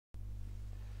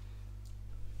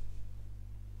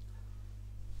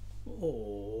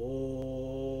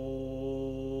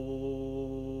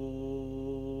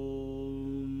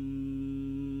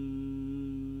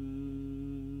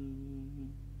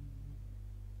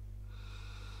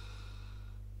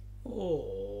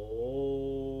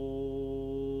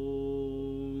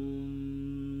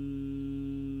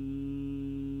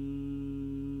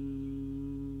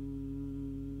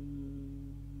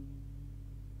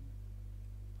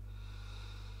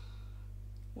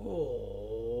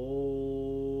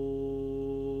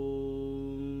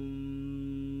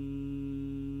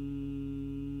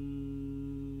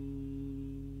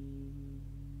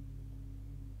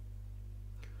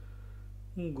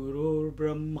Gurur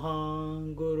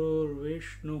Brahma, Gurur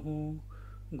Vishnu,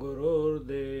 Gurur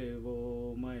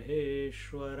Devo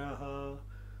Maheshwaraha,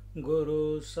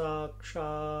 Guru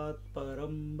Sakshat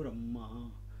Param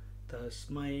Brahma,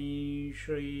 Tasmai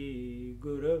Shri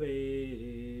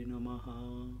Gurave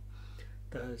Namaha,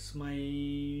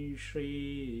 Tasmai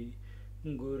Shri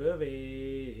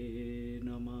Gurave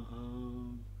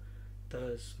Namaha,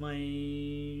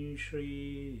 Tasmai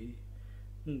Shri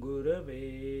Gurave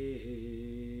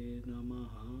Namaha.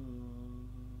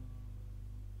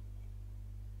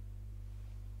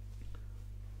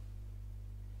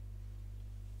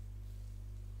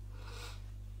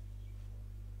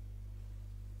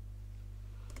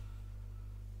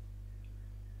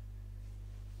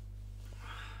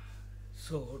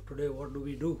 So today what do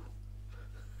we do?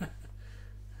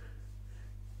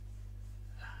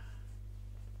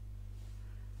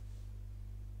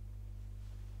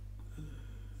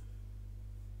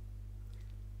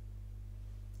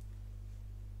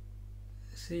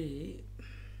 See,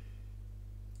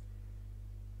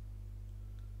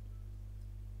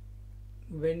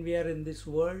 when we are in this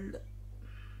world,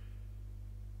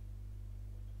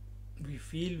 we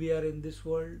feel we are in this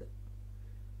world,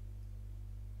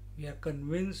 we are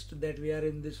convinced that we are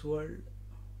in this world,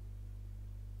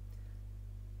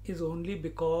 is only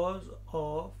because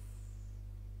of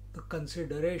the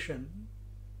consideration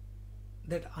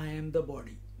that I am the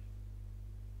body.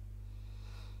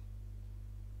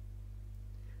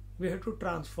 We have to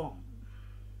transform.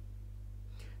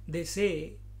 They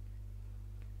say,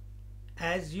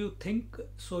 as you think,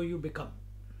 so you become.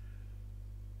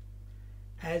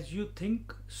 As you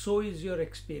think, so is your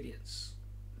experience.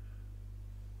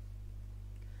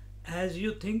 As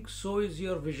you think, so is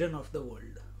your vision of the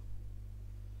world.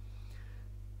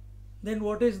 Then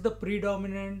what is the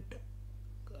predominant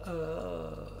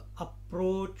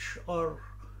approach or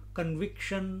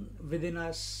conviction within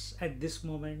us at this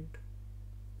moment?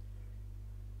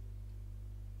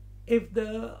 If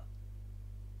the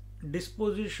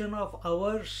disposition of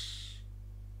ours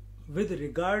with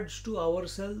regards to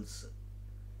ourselves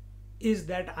is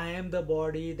that I am the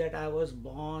body, that I was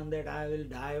born, that I will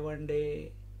die one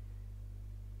day,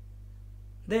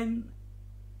 then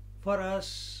for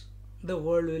us the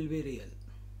world will be real.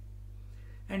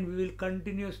 And we will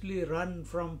continuously run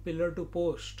from pillar to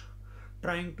post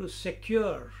trying to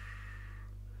secure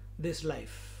this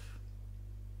life,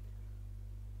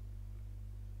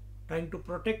 trying to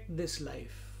protect this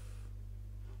life,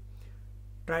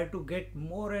 try to get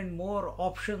more and more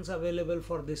options available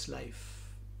for this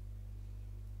life,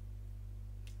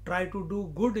 try to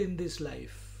do good in this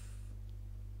life.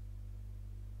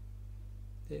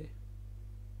 Okay.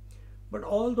 But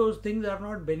all those things are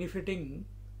not benefiting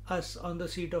us on the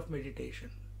seat of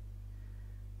meditation.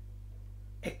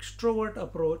 Extrovert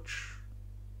approach,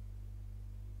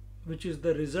 which is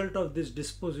the result of this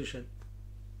disposition,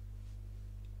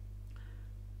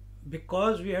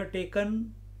 because we have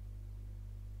taken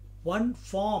one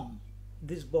form,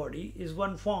 this body is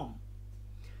one form,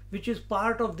 which is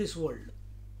part of this world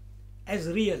as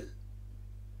real.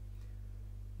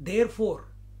 Therefore,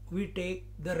 we take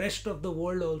the rest of the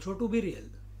world also to be real.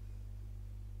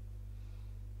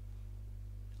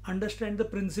 Understand the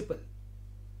principle.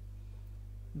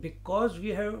 Because we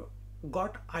have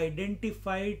got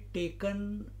identified,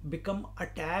 taken, become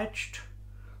attached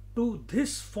to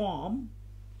this form,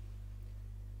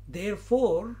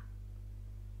 therefore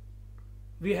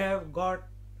we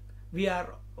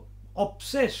are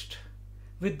obsessed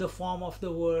with the form of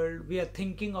the world, we are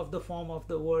thinking of the form of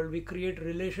the world, we create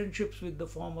relationships with the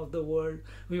form of the world,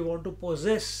 we want to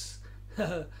possess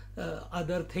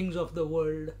other things of the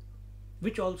world,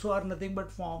 which also are nothing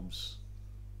but forms.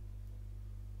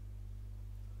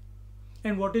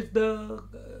 And what is the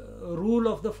rule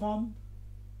of the form?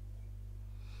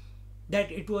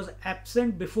 That it was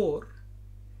absent before,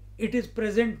 it is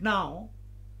present now,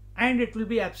 and it will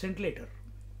be absent later.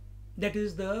 That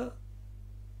is the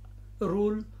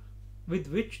rule with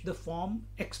which the form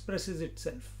expresses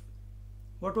itself.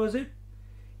 What was it?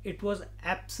 it was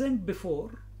absent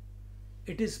before,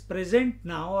 it is present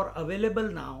now or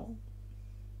available now,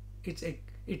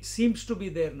 it seems to be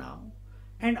there now,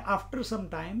 and after some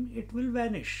time it will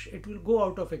vanish, it will go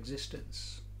out of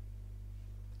existence.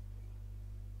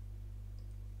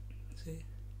 See?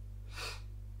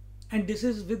 And this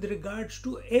is with regards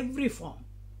to every form,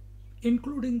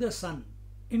 including the sun,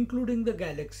 including the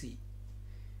galaxy.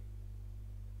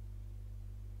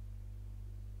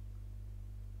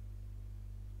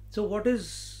 So what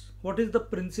is the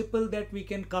principle that we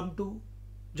can come to?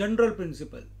 General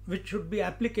principle, which should be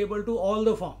applicable to all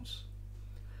the forms.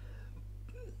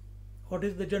 What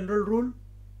is the general rule?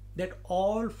 That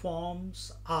all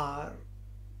forms are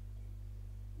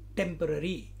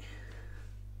temporary.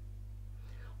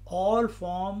 All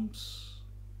forms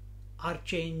are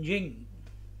changing.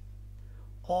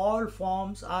 All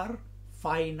forms are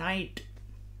finite.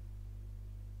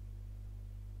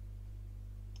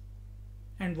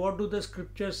 And what do the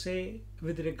scriptures say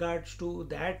with regards to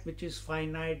that which is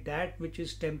finite, that which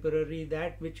is temporary,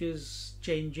 that which is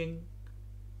changing?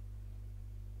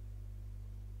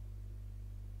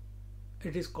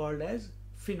 It is called as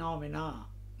phenomena,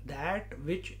 that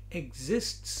which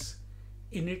exists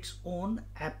in its own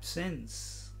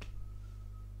absence.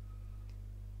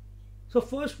 So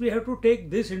first we have to take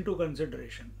this into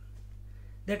consideration,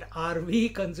 that are we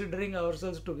considering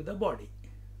ourselves to be the body?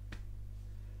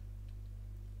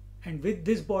 And with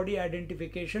this body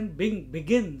identification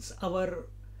begins our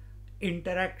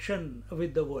interaction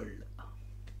with the world.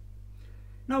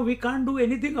 Now we can't do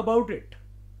anything about it.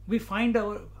 We find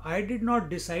I did not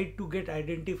decide to get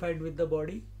identified with the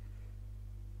body.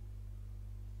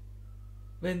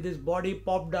 When this body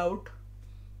popped out,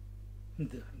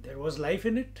 there was life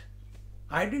in it.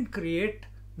 I didn't create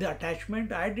the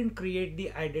attachment. I didn't create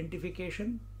the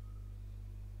identification.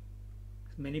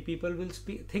 Many people will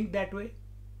think that way.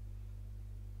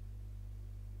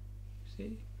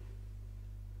 See?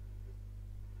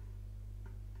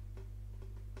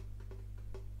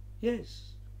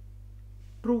 Yes,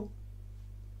 true.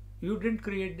 You didn't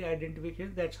create the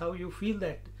identification. That's how you feel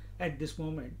that at this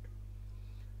moment.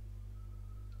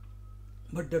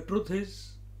 But the truth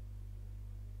is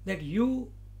that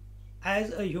you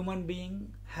as a human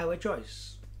being have a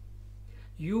choice.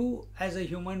 You as a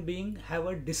human being have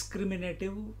a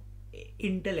discriminative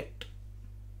intellect.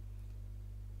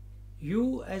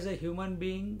 You as a human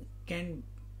being can,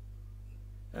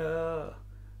 or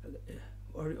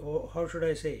how should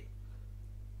I say,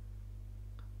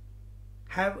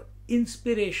 have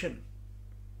inspiration.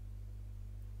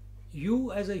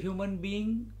 You as a human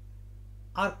being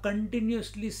are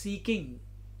continuously seeking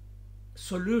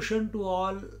solution to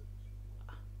all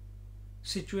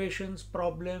situations,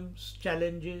 problems,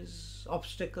 challenges,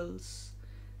 obstacles.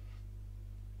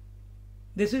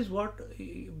 This is what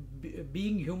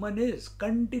being human is,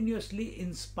 continuously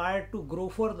inspired to grow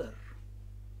further.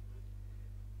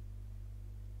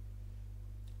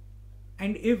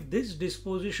 And if this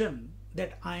disposition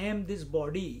that I am this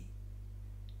body,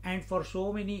 and for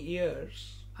so many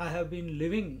years I have been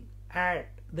living at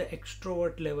the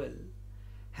extrovert level,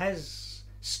 has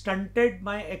stunted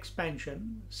my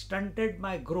expansion, stunted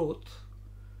my growth,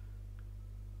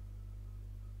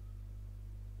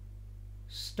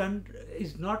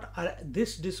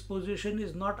 this disposition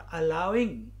is not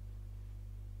allowing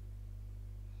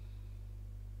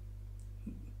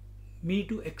me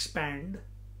to expand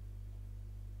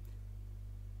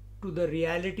to the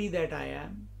reality that I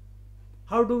am.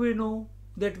 How do we know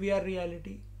that we are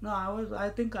reality? No, I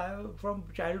think from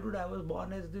childhood I was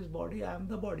born as this body, I am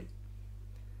the body.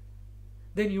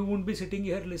 Then you won't be sitting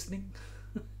here listening.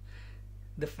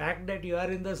 The fact that you are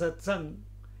in the satsang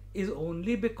is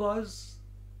only because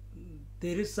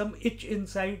there is some itch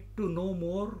inside to know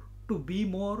more, to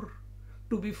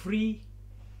be free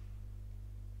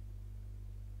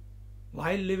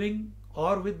while living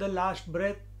or with the last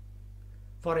breath,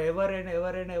 forever and ever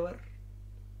and ever.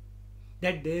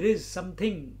 That there is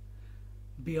something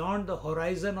beyond the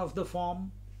horizon of the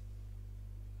form.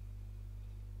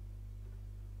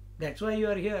 That's why you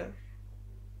are here.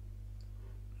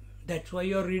 That's why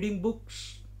you are reading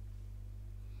books.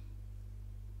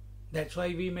 That's why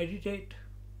we meditate.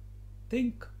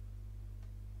 Think.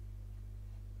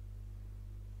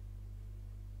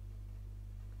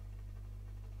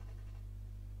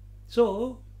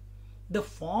 So, the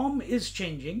form is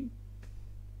changing.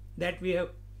 That we have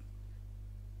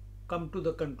come to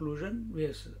the conclusion. We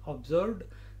have observed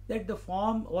that the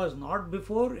form was not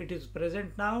before, it is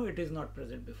present now, it is not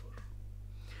present before.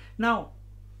 Now,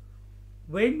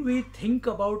 when we think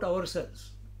about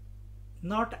ourselves,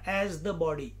 not as the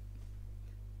body,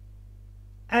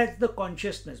 as the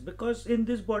consciousness, because in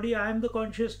this body I am the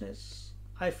consciousness.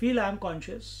 I feel I am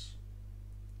conscious.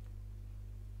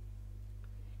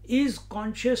 Is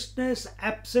consciousness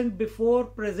absent before,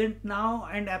 present now,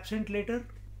 and absent later?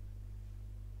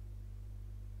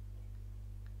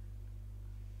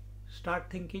 Start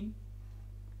thinking.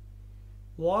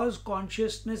 Was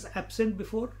consciousness absent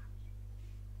before?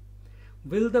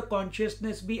 Will the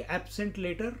consciousness be absent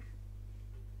later?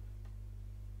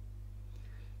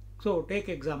 So take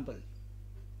example.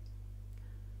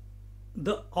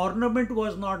 The ornament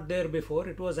was not there before,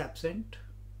 it was absent.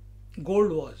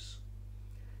 Gold was.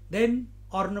 Then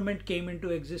ornament came into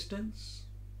existence.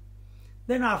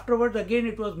 Then afterwards again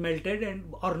it was melted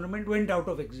and ornament went out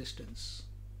of existence.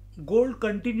 Gold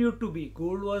continued to be.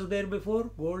 Gold was there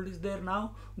before, gold is there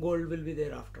now, gold will be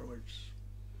there afterwards.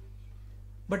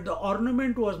 But the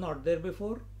ornament was not there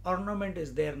before, ornament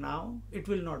is there now, it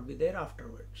will not be there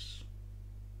afterwards.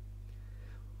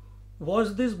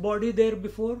 Was this body there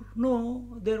before? No,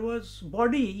 there was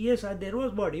body. Yes, there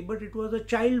was body, but it was a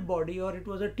child body, or it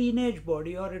was a teenage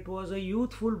body, or it was a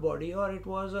youthful body, or it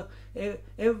was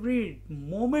every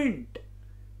moment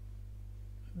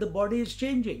the body is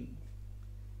changing.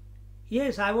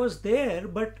 Yes, I was there,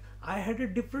 but I had a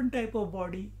different type of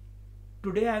body.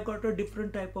 Today I got a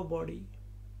different type of body.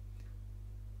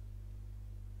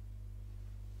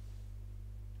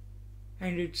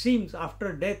 And it seems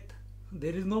after death,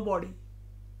 there is no body.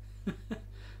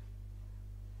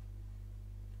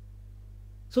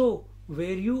 So, were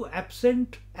you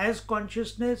absent as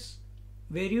consciousness?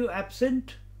 Were you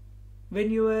absent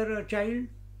when you were a child?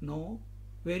 No.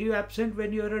 Were you absent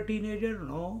when you were a teenager?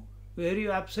 No. Were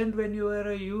you absent when you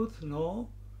were a youth? No.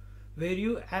 Were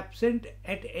you absent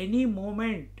at any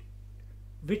moment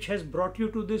which has brought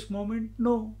you to this moment?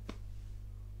 No.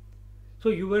 So,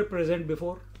 you were present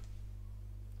before.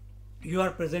 You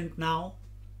are present now.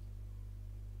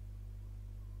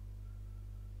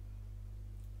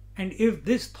 And if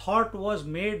this thought was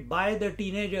made by the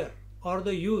teenager or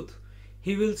the youth,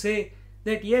 he will say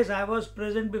that yes, I was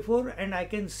present before, and I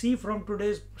can see from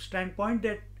today's standpoint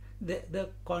that the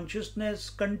consciousness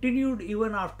continued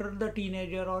even after the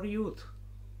teenager or youth.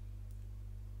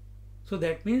 So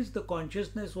that means the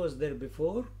consciousness was there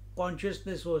before,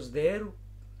 consciousness was there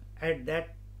at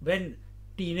that when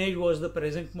teenage was the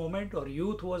present moment or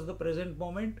youth was the present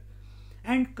moment,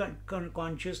 and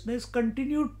consciousness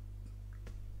continued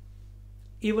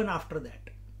even after that.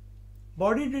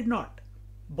 Body did not.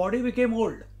 Body became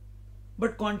old,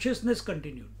 but consciousness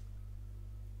continued.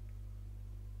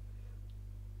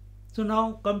 So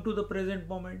now come to the present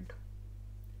moment,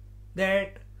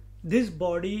 that this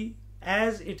body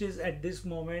as it is at this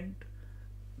moment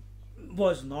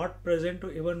was not present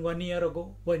even 1 year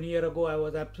ago. 1 year ago I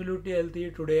was absolutely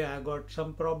healthy. Today I got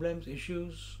some problems,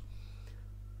 issues.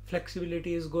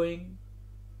 Flexibility is going.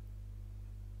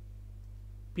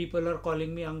 People are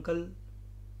calling me uncle.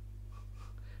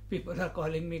 People are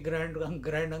calling me grand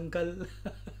uncle.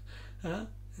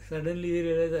 Suddenly you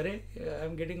realize,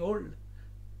 I'm getting old.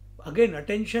 Again,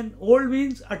 attention. Old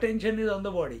means attention is on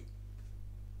the body.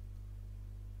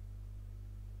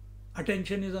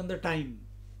 Attention is on the time.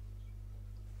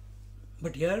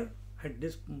 But here, at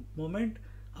this moment,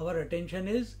 our attention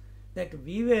is that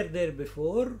we were there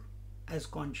before as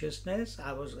consciousness.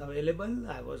 I was available,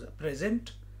 I was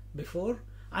present before.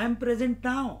 I am present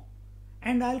now,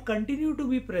 and I'll continue to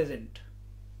be present.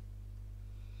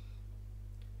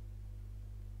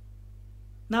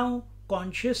 Now,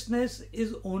 consciousness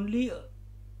is only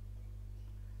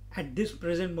at this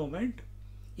present moment,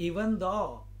 even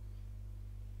though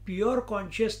pure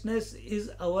consciousness is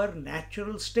our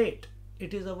natural state.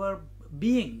 It is our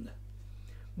being.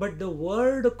 But the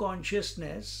word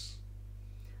consciousness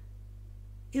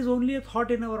is only a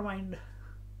thought in our mind.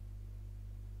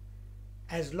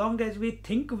 As long as we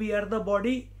think we are the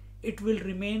body, it will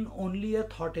remain only a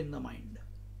thought in the mind.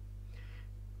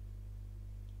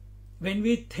 When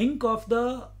we think of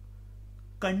the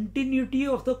continuity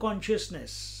of the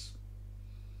consciousness,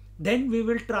 then we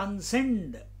will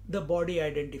transcend the body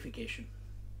identification.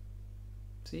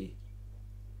 See?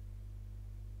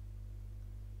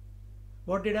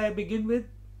 What did I begin with?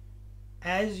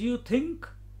 As you think,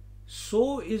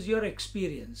 so is your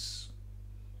experience.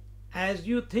 As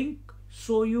you think,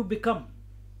 so you become.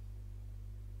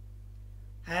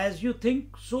 As you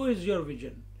think, so is your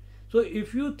vision. So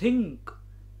if you think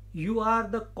you are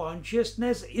the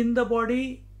consciousness in the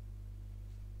body,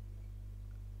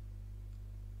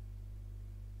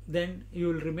 then you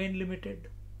will remain limited.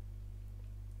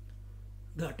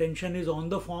 The attention is on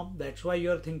the form, that's why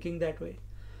you are thinking that way.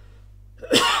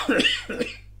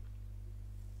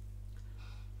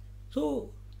 So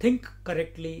think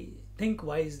correctly, think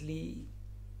wisely,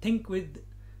 think with,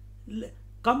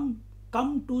 come,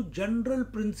 come to general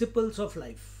principles of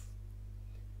life.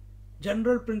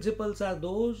 General principles are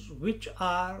those which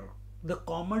are the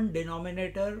common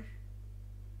denominator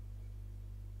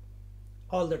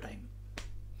all the time.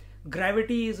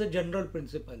 Gravity is a general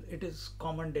principle, it is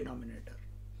common denominator.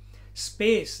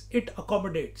 Space, it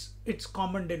accommodates, it's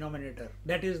common denominator.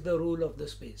 That is the rule of the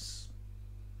space.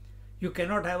 You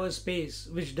cannot have a space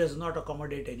which does not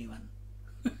accommodate anyone.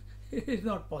 It is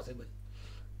not possible.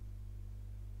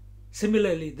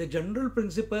 Similarly, the general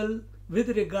principle with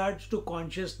regards to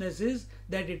consciousness is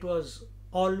that it was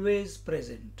always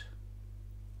present.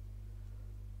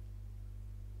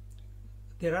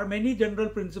 There are many general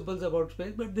principles about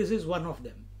space, but this is one of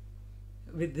them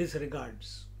with this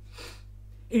regards.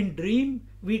 In dream,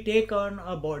 we take on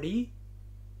a body,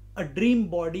 a dream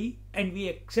body, and we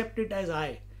accept it as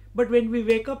I. But when we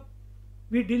wake up,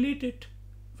 we delete it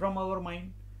from our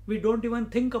mind. We don't even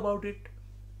think about it.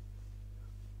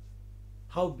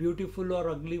 How beautiful or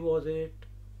ugly was it?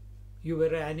 You were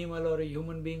an animal or a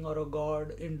human being or a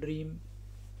god in dream.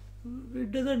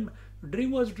 It doesn't,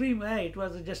 dream was dream, it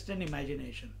was just an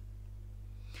imagination.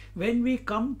 When we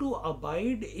come to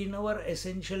abide in our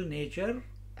essential nature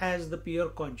as the pure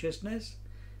consciousness,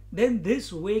 then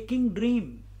this waking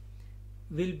dream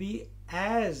will be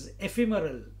as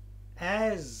ephemeral,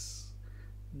 as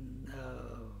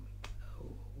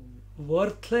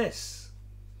worthless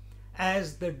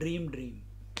as the dream.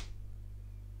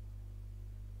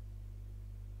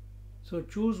 So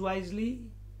choose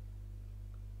wisely,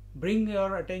 bring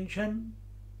your attention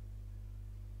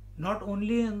not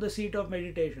only in the seat of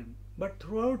meditation, but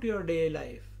throughout your daily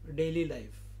life.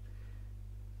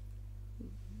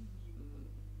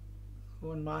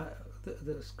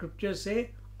 The scriptures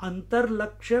say,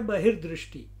 Antarlaksha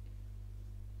Bahirdrishti,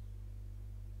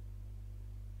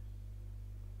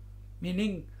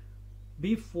 meaning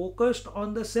be focused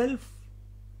on the self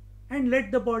and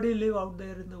let the body live out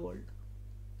there in the world.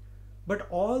 But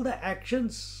all the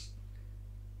actions,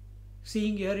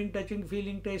 seeing, hearing, touching,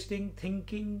 feeling, tasting,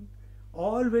 thinking,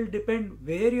 all will depend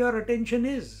where your attention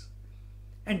is,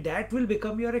 and that will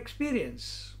become your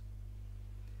experience.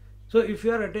 So if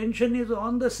your attention is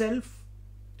on the self,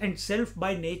 and self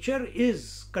by nature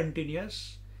is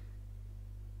continuous,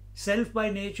 self by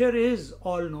nature is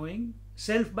all-knowing,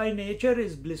 self by nature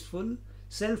is blissful,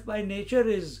 self by nature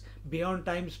is beyond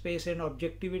time, space and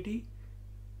objectivity,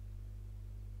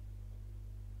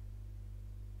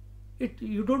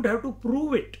 you don't have to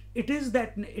prove it. It is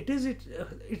that.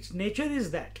 Its nature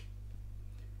is that.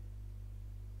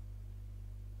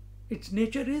 Its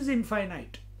nature is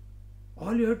infinite.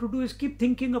 All you have to do is keep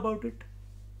thinking about it.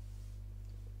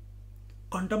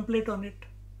 Contemplate on it.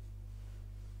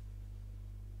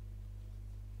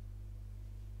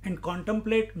 And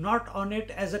contemplate not on it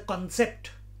as a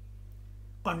concept.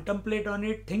 Contemplate on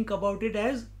it, think about it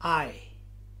as I.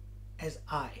 As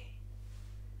I.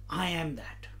 I am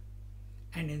that.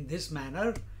 And in this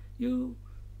manner, you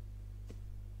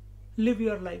live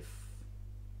your life.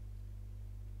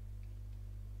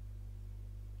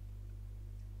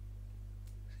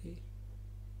 See?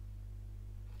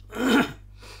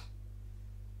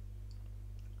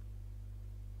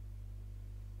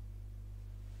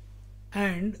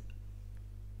 And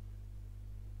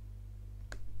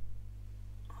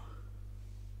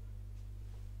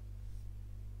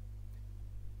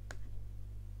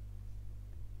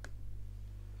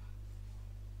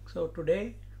so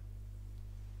today,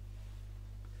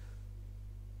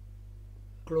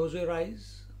 close your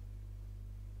eyes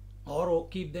or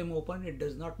keep them open, it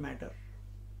does not matter.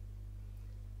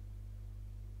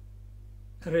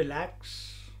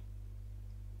 Relax.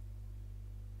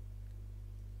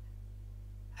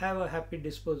 Have a happy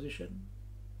disposition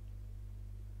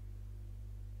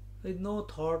with no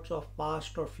thoughts of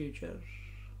past or future.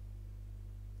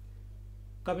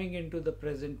 Coming into the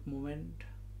present moment.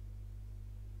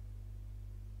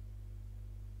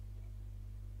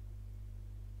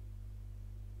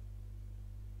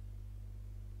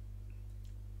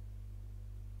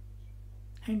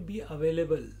 And be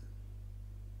available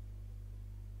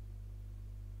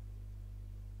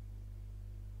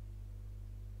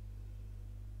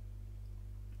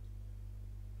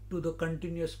to the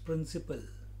continuous principle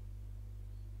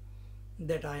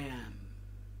that I am.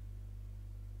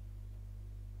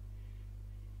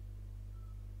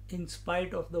 In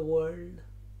spite of the world,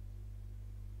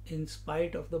 in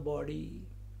spite of the body,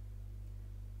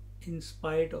 in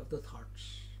spite of the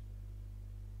thoughts.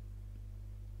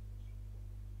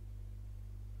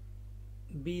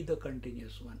 Be the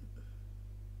continuous one.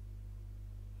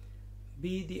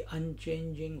 Be the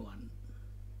unchanging one.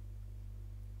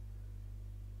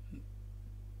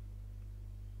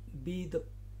 Be the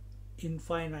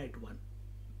infinite one.